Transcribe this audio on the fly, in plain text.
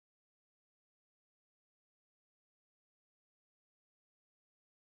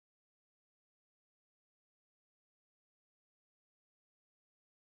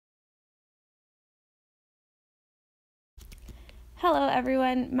Hello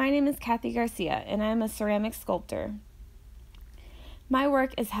everyone, my name is Kathy Garcia and I am a ceramic sculptor. My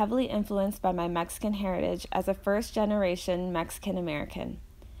work is heavily influenced by my Mexican heritage as a first-generation Mexican American.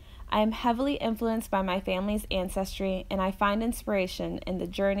 I am heavily influenced by my family's ancestry and I find inspiration in the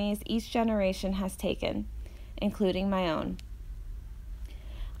journeys each generation has taken, including my own.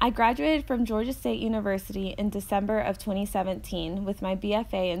 I graduated from Georgia State University in December of 2017 with my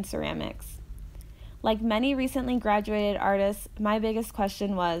BFA in ceramics. Like many recently graduated artists, my biggest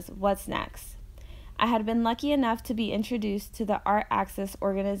question was, what's next? I had been lucky enough to be introduced to the Artaxis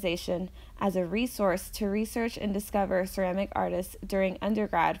organization as a resource to research and discover ceramic artists during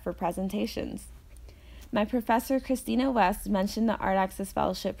undergrad for presentations. My professor, Christina West, mentioned the Artaxis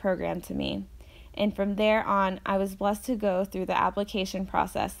Fellowship program to me, and from there on, I was blessed to go through the application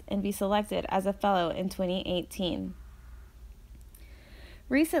process and be selected as a fellow in 2018.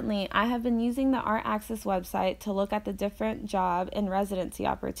 Recently, I have been using the Artaxis website to look at the different job and residency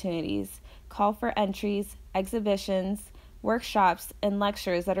opportunities, call for entries, exhibitions, workshops, and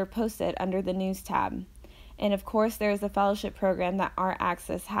lectures that are posted under the News tab. And of course, there is a fellowship program that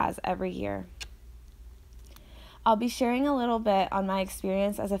Artaxis has every year. I'll be sharing a little bit on my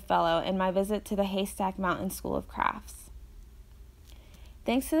experience as a fellow and my visit to the Haystack Mountain School of Crafts.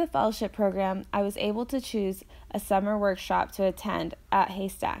 Thanks to the fellowship program, I was able to choose a summer workshop to attend at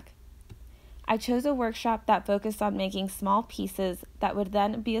Haystack. I chose a workshop that focused on making small pieces that would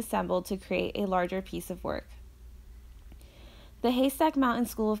then be assembled to create a larger piece of work. The Haystack Mountain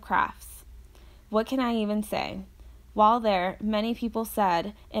School of Crafts. What can I even say? While there, many people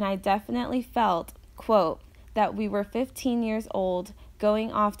said, and I definitely felt, quote, that we were 15 years old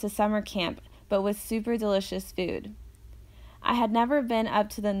going off to summer camp, but with super delicious food. I had never been up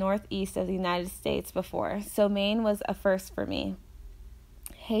to the northeast of the United States before, so Maine was a first for me.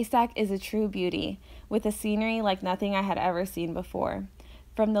 Haystack is a true beauty, with a scenery like nothing I had ever seen before.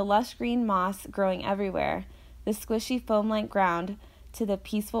 From the lush green moss growing everywhere, the squishy foam-like ground, to the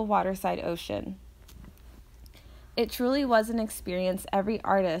peaceful waterside ocean. It truly was an experience every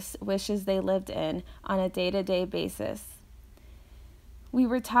artist wishes they lived in on a day-to-day basis. We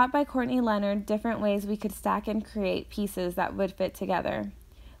were taught by Courtney Leonard different ways we could stack and create pieces that would fit together.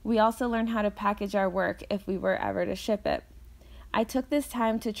 We also learned how to package our work if we were ever to ship it. I took this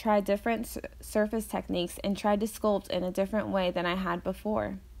time to try different surface techniques and tried to sculpt in a different way than I had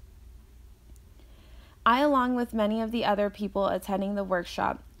before. I, along with many of the other people attending the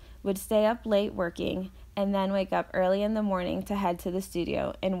workshop, would stay up late working and then wake up early in the morning to head to the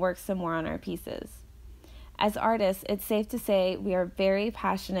studio and work some more on our pieces. As artists, it's safe to say we are very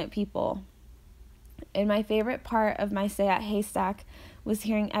passionate people. And my favorite part of my stay at Haystack was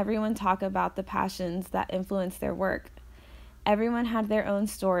hearing everyone talk about the passions that influence their work. Everyone had their own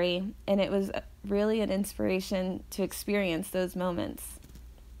story, and it was really an inspiration to experience those moments.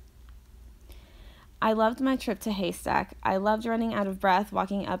 I loved my trip to Haystack. I loved running out of breath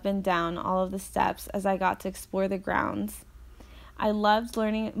walking up and down all of the steps as I got to explore the grounds. I loved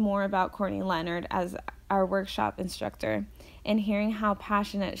learning more about Courtney Leonard as our workshop instructor and hearing how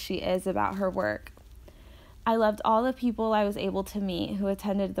passionate she is about her work. I loved all the people I was able to meet who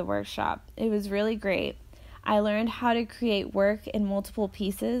attended the workshop. It was really great. I learned how to create work in multiple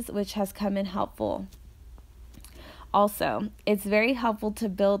pieces, which has come in helpful. Also, it's very helpful to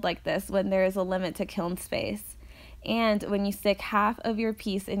build like this when there is a limit to kiln space, and when you stick half of your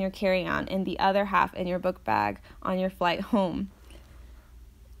piece in your carry-on and the other half in your book bag on your flight home.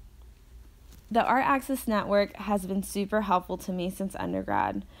 The Artaxis network has been super helpful to me since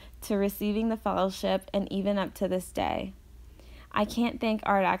undergrad, to receiving the fellowship, and even up to this day. I can't thank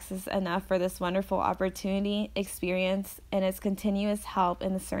Artaxis enough for this wonderful opportunity, experience, and its continuous help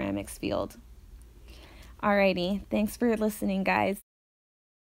in the ceramics field. Alrighty, thanks for listening, guys.